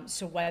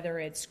so whether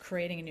it's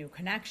creating a new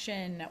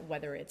connection,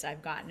 whether it's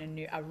I've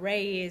gotten a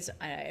raise,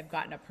 I've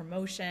gotten a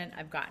promotion,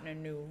 I've gotten a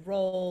new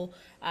role.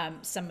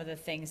 Some of the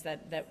things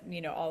that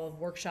all of the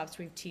workshops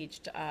we've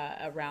taught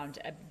around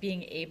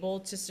being able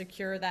to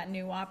secure that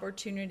new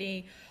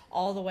opportunity,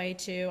 all the way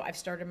to I've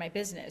started my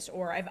business,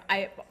 or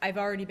I've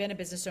already been a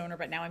business owner,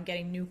 but now I'm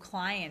getting new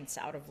clients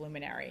out of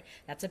Luminary.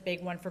 That's a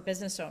big one for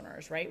business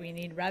owners, right? We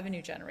need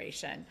revenue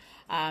generation.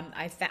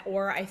 I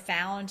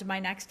found my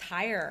next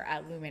hire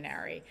at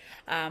Luminary.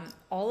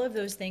 All of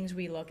those things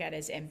we look at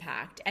as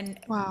impact. And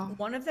Wow.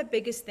 one of the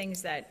biggest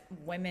things that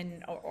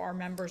women or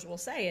members will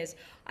say is,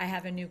 I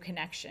have a new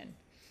connection,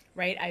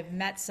 right? I've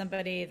met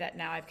somebody that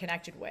now I've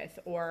connected with,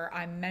 or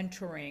I'm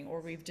mentoring, or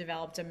we've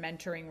developed a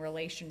mentoring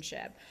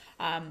relationship.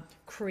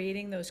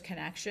 Creating those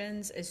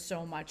connections is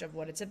so much of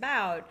what it's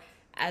about.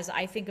 As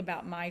I think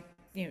about my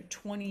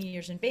 20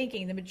 years in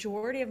banking, the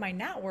majority of my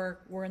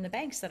network were in the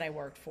banks that I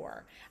worked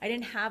for. I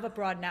didn't have a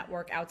broad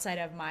network outside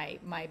of my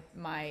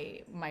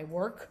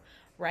work,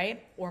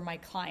 right, or my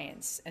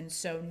clients. And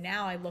so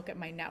now I look at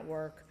my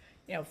network,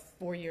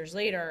 4 years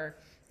later,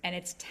 and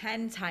it's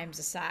 10 times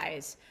the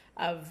size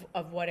of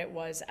what it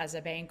was as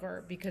a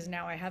banker, because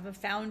now I have a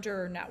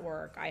founder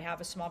network, I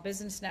have a small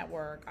business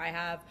network, I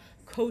have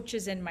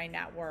coaches in my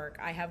network,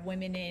 I have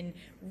women in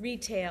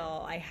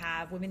retail, I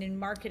have women in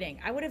marketing.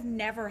 I would have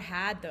never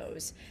had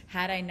those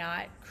had I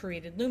not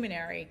created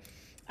Luminary.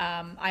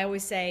 I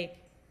always say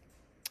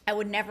I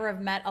would never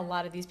have met a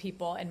lot of these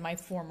people in my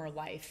former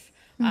life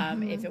if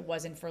Hmm. it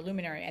wasn't for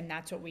Luminary, and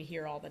that's what we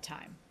hear all the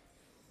time.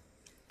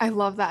 I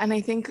love that. And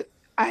I think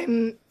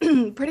I'm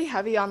pretty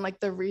heavy on like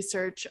the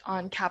research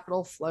on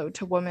capital flow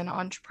to women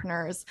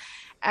entrepreneurs.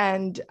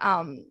 And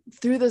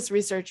through this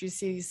research, you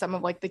see some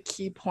of like the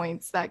key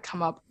points that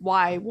come up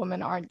why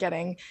women aren't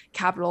getting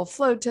capital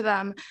flow to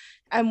them.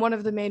 And one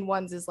of the main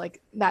ones is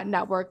like that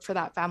network for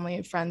that family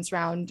and friends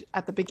round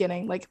at the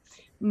beginning. Like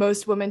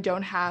most women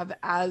don't have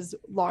as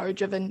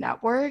large of a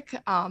network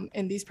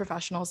in these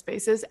professional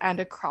spaces and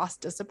across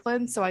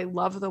disciplines. So I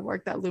love the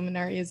work that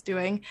Luminary is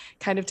doing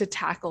kind of to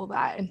tackle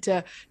that and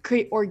to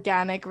create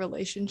organic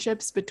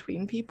relationships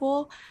between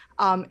people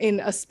in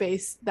a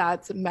space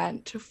that's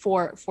meant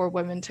for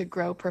women to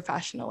grow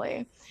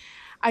professionally.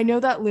 I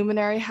know that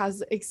Luminary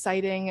has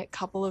exciting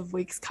couple of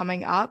weeks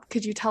coming up.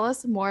 Could you tell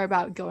us more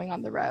about going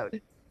on the road?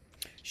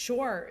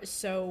 Sure.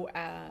 So,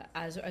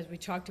 as we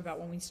talked about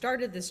when we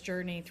started this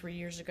journey 3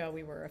 years ago,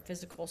 we were a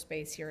physical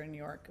space here in New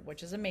York,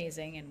 which is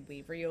amazing, and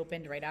we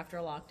reopened right after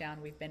a lockdown.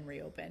 We've been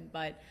reopened,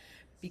 but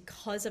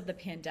because of the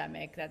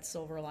pandemic, that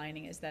silver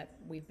lining is that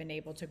we've been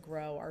able to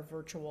grow our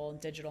virtual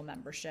and digital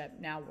membership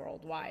now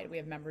worldwide. We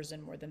have members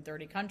in more than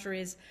 30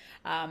 countries.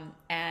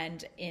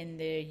 And in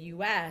the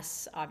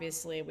US,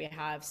 obviously, we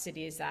have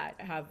cities that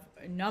have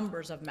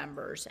numbers of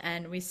members.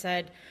 And we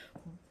said,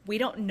 we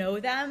don't know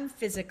them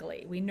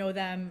physically. We know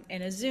them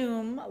in a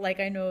Zoom,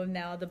 like I know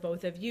now the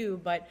both of you,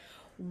 but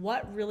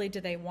what really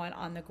do they want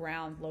on the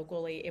ground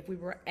locally? If we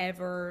were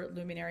ever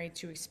Luminary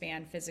to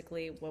expand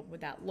physically, what would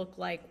that look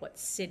like? What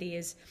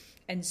cities?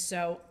 And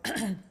so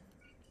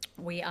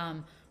we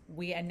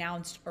we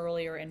announced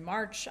earlier in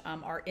March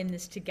our In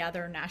This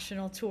Together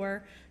national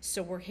tour.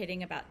 So we're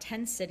hitting about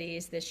 10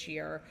 cities this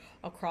year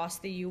across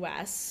the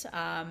US,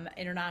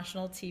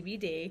 international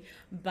TBD.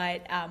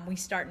 But we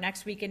start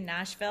next week in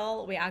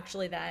Nashville. We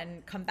actually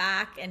then come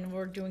back and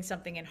we're doing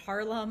something in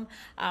Harlem,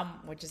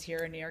 which is here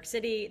in New York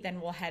City. Then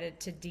we'll head it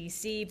to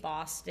DC,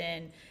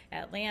 Boston,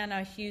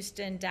 Atlanta,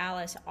 Houston,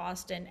 Dallas,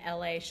 Austin,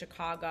 LA,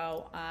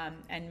 Chicago,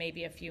 and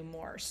maybe a few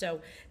more. So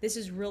this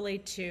is really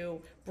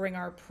to bring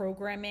our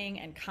programming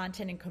and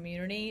content and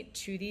community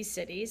to these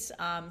cities,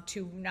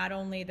 to not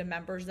only the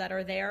members that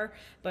are there,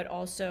 but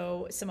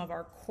also some of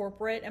our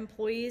corporate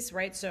employees,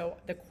 right? So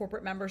the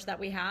corporate members that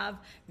we have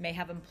may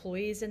have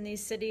employees in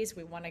these cities.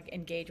 We want to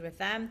engage with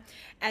them.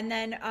 And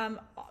then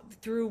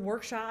through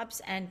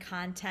workshops and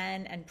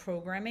content and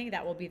programming,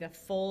 that will be the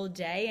full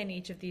day in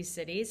each of these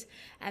cities.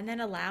 And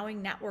then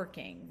allowing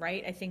networking,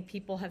 right? I think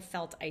people have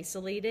felt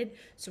isolated.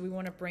 So we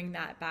want to bring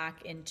that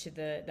back into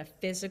the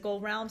physical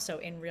realm, so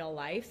in real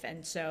life.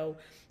 And so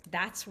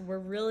we're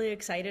really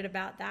excited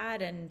about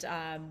that. And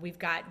we've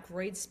got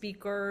great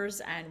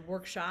speakers and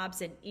workshops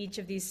in each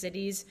of these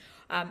cities.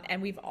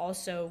 And we've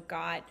also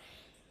got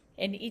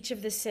in each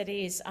of the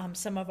cities,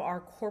 some of our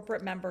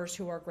corporate members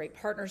who are great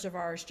partners of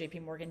ours,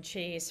 JP Morgan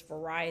Chase,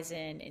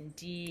 Verizon,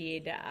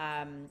 Indeed,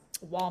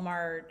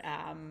 Walmart,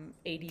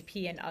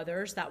 ADP, and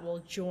others that will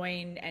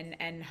join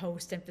and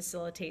host and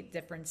facilitate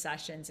different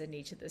sessions in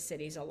each of the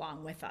cities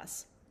along with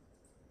us.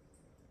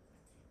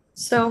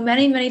 So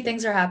many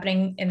things are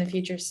happening in the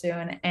future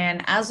soon.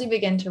 And as we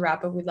begin to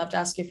wrap up, we'd love to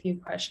ask you a few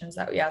questions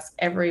that we ask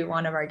every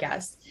one of our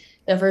guests.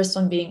 The first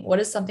one being, what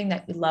is something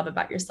that you love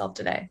about yourself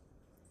today?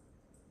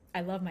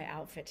 I love my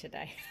outfit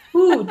today.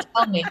 Ooh,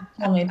 tell Give me.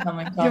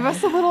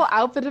 us a little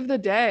outfit of the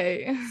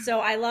day.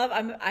 So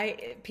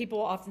people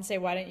often say,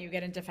 why don't you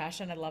get into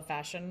fashion? I love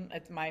fashion.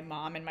 My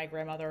mom and my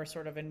grandmother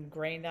sort of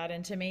ingrained that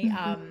into me.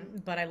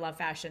 But I love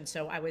fashion.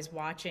 So I was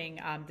watching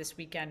this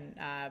weekend,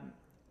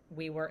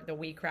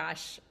 We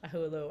Crash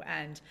Hulu,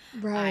 and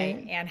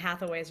Right. Anne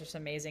Hathaway is just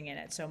amazing in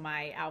it. So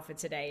my outfit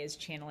today is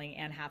channeling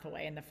Anne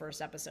Hathaway in the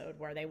first episode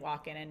where they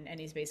walk in and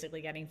he's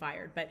basically getting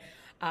fired. But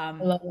I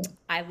love it.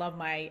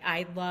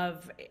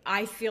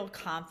 I feel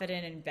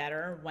confident and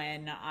better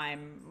when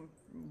I'm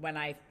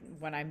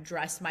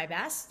dressed my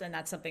best, and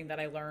that's something that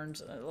I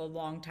learned a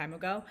long time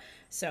ago.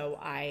 So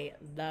I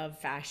love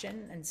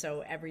fashion, and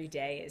so every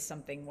day is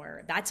something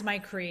where that's my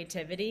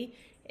creativity,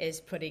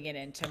 is putting it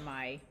into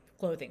my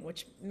clothing,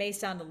 which may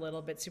sound a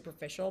little bit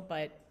superficial,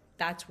 but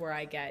that's where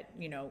I get,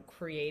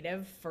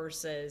 creative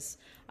versus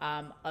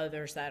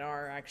others that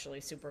are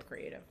actually super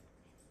creative.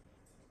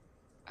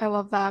 I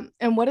love that.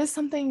 And what is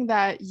something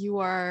that you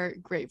are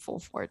grateful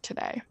for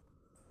today?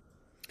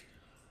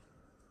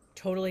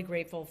 Totally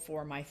grateful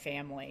for my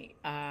family.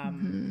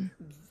 Hmm.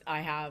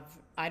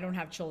 I don't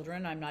have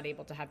children. I'm not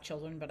able to have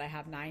children, but I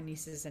have 9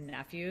 nieces and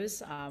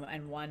nephews,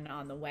 and one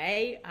on the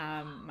way.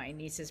 My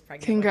niece is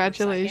pregnant with her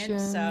second,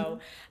 Congratulations. so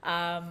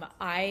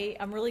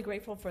I'm really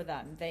grateful for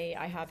them.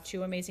 I have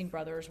two amazing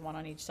brothers, one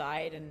on each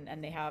side,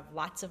 and they have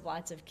lots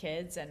of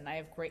kids, and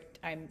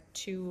I'm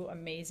two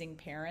amazing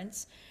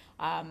parents.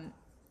 I'm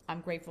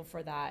grateful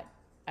for that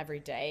every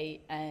day,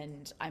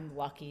 and I'm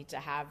lucky to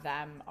have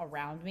them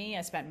around me.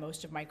 I spent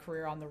most of my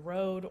career on the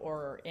road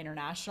or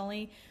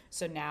internationally,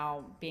 so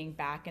now being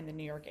back in the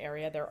New York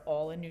area, they're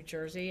all in New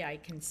Jersey. I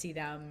can see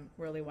them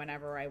really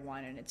whenever I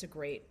want, and it's a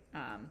great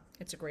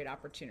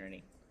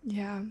opportunity.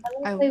 Yeah. I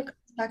love I how you come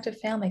back to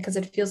family because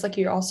it feels like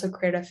you also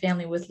create a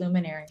family with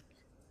Luminary.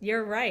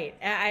 You're right.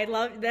 I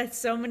love that.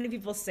 So many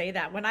people say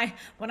that when I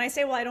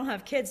say, well, I don't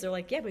have kids, they're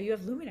like, yeah, but you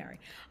have Luminary.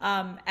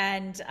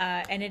 And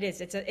it is,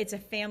 it's a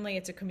family,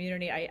 it's a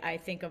community. I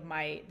think of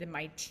my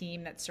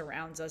team that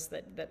surrounds us,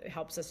 that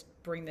helps us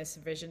bring this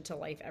vision to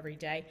life every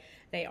day.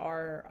 They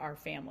are our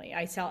family.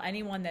 I tell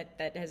anyone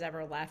that has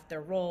ever left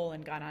their role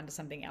and gone on to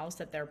something else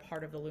that they're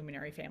part of the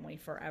Luminary family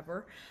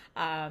forever.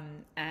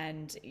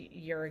 And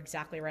you're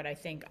exactly right. I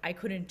think I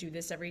couldn't do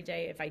this every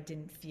day if I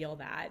didn't feel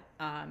that,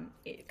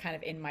 kind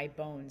of in my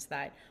bones,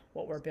 that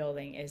what we're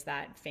building is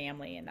that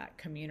family and that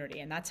community.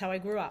 And that's how I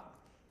grew up.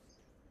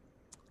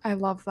 I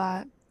love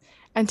that.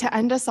 And to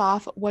end us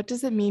off, what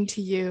does it mean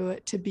to you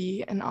to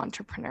be an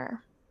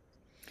entrepreneur?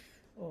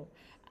 Oh,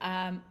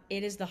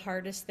 it is the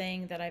hardest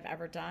thing that I've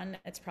ever done.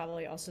 It's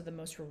probably also the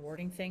most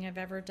rewarding thing I've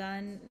ever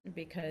done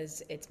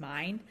because it's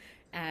mine,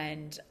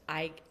 and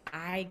I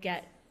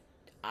get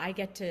I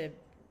get to,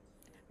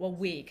 well,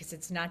 because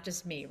it's not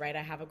just me, right?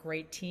 I have a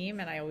great team,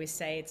 and I always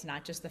say it's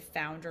not just the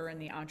founder and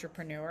the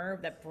entrepreneur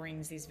that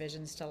brings these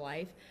visions to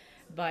life,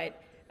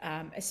 but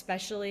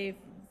especially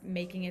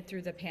making it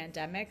through the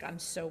pandemic, I'm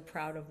so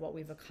proud of what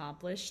we've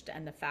accomplished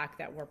and the fact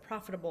that we're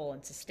profitable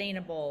and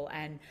sustainable,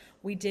 and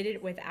we did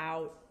it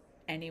without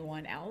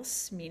anyone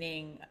else,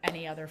 meaning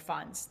any other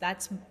funds.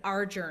 That's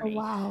our Oh, journey.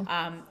 wow.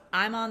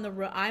 I'm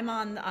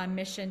on a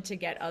mission to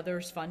get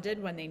others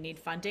funded when they need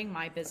funding.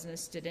 My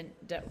business didn't,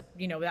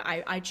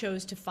 I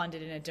chose to fund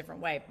it in a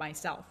different way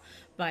myself.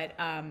 But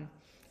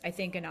I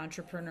think an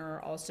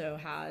entrepreneur also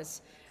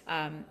has,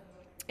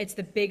 it's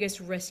the biggest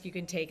risk you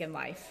can take in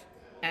life.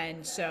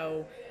 And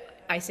so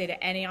I say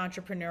to any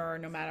entrepreneur,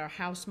 no matter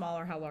how small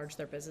or how large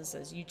their business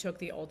is, you took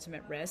the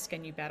ultimate risk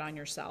and you bet on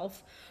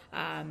yourself.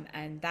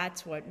 And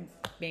that's what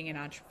being an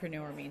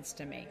entrepreneur means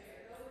to me.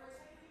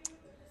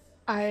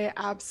 I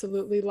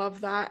absolutely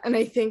love that. And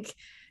I think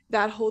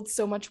that holds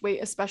so much weight,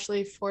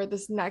 especially for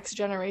this next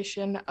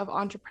generation of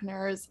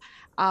entrepreneurs.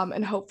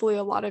 And hopefully,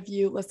 a lot of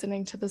you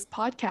listening to this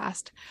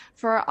podcast.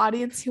 For our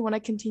audience who want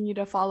to continue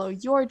to follow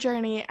your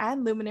journey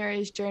and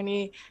Luminary's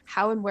journey,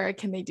 how and where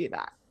can they do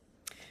that?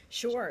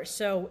 Sure.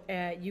 So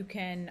you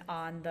can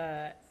on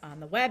the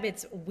web,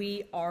 it's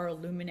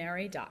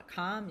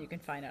weareluminary.com. You can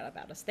find out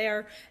about us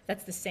there.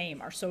 That's the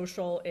same. Our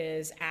social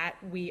is at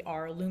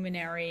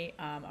weareluminary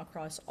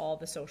across all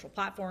the social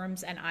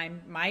platforms. And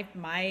my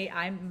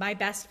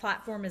best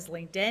platform is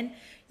LinkedIn.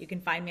 You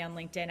can find me on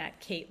LinkedIn at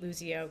Cate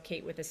Luzio,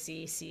 Cate with a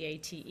C,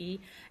 Cate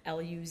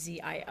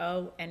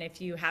Luzio. And if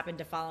you happen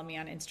to follow me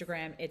on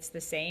Instagram, it's the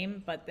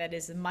same, but that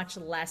is much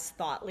less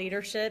thought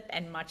leadership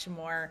and much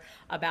more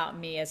about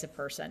me as a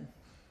person.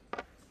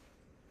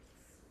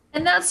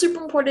 And that's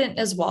super important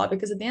as well,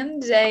 because at the end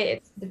of the day,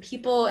 it's the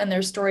people and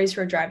their stories who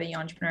are driving the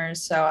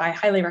entrepreneurs. So I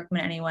highly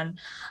recommend anyone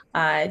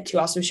to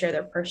also share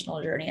their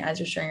personal journey as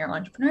you're sharing your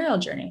entrepreneurial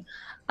journey.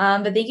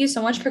 But thank you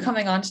so much for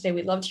coming on today.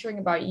 We loved hearing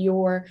about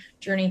your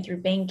journey through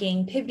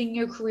banking, pivoting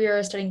your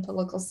career, studying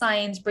political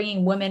science,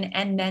 bringing women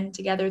and men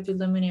together through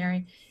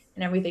Luminary,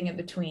 and everything in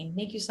between.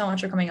 Thank you so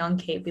much for coming on,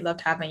 Cate. We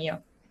loved having you.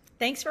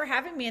 Thanks for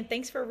having me, and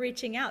thanks for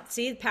reaching out.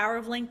 See the power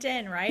of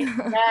LinkedIn, right?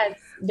 Yes,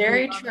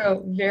 very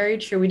true. Very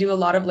true. We do a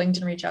lot of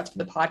LinkedIn reach outs for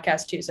the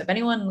podcast too. So if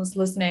anyone was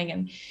listening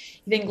and you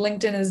think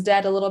LinkedIn is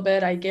dead a little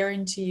bit, I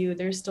guarantee you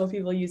there's still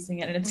people using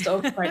it and it's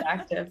still quite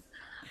active.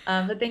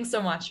 But thanks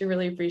so much. We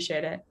really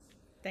appreciate it.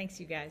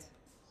 Thanks, you guys.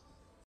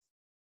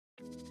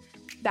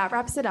 That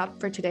wraps it up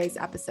for today's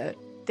episode.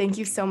 Thank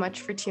you so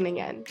much for tuning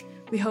in.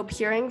 We hope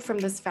hearing from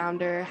this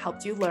founder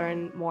helped you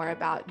learn more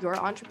about your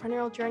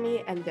entrepreneurial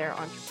journey and their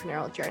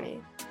entrepreneurial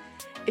journey.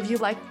 If you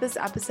liked this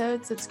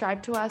episode,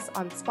 subscribe to us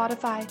on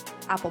Spotify,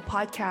 Apple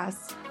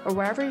Podcasts, or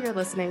wherever you're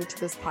listening to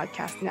this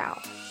podcast now.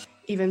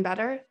 Even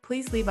better,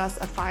 please leave us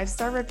a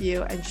 5-star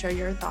review and share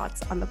your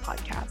thoughts on the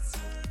podcast.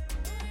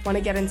 Want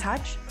to get in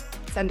touch?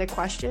 Send a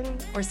question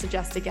or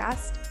suggest a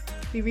guest?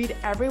 We read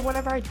every one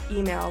of our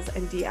emails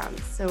and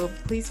DMs, so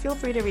please feel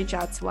free to reach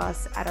out to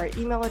us at our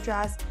email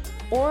address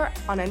or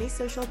on any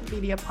social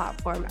media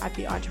platform at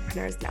the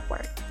Entrepreneurs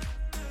Network.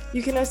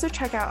 You can also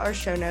check out our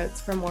show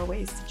notes for more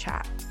ways to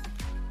chat.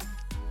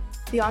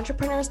 The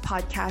Entrepreneurs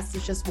Podcast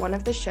is just one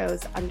of the shows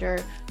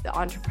under the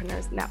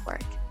Entrepreneurs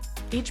Network.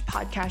 Each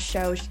podcast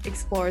show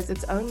explores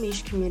its own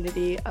niche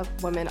community of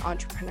women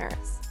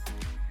entrepreneurs.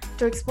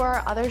 To explore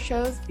our other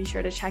shows, be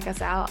sure to check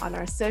us out on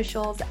our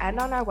socials and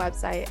on our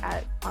website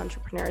at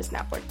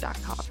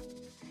entrepreneursnetwork.com.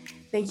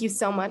 Thank you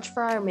so much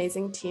for our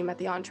amazing team at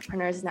the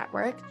Entrepreneurs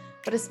Network,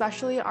 but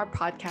especially our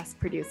podcast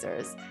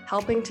producers,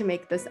 helping to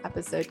make this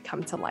episode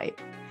come to light.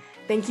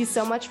 Thank you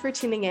so much for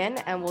tuning in,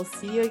 and we'll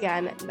see you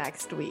again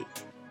next week.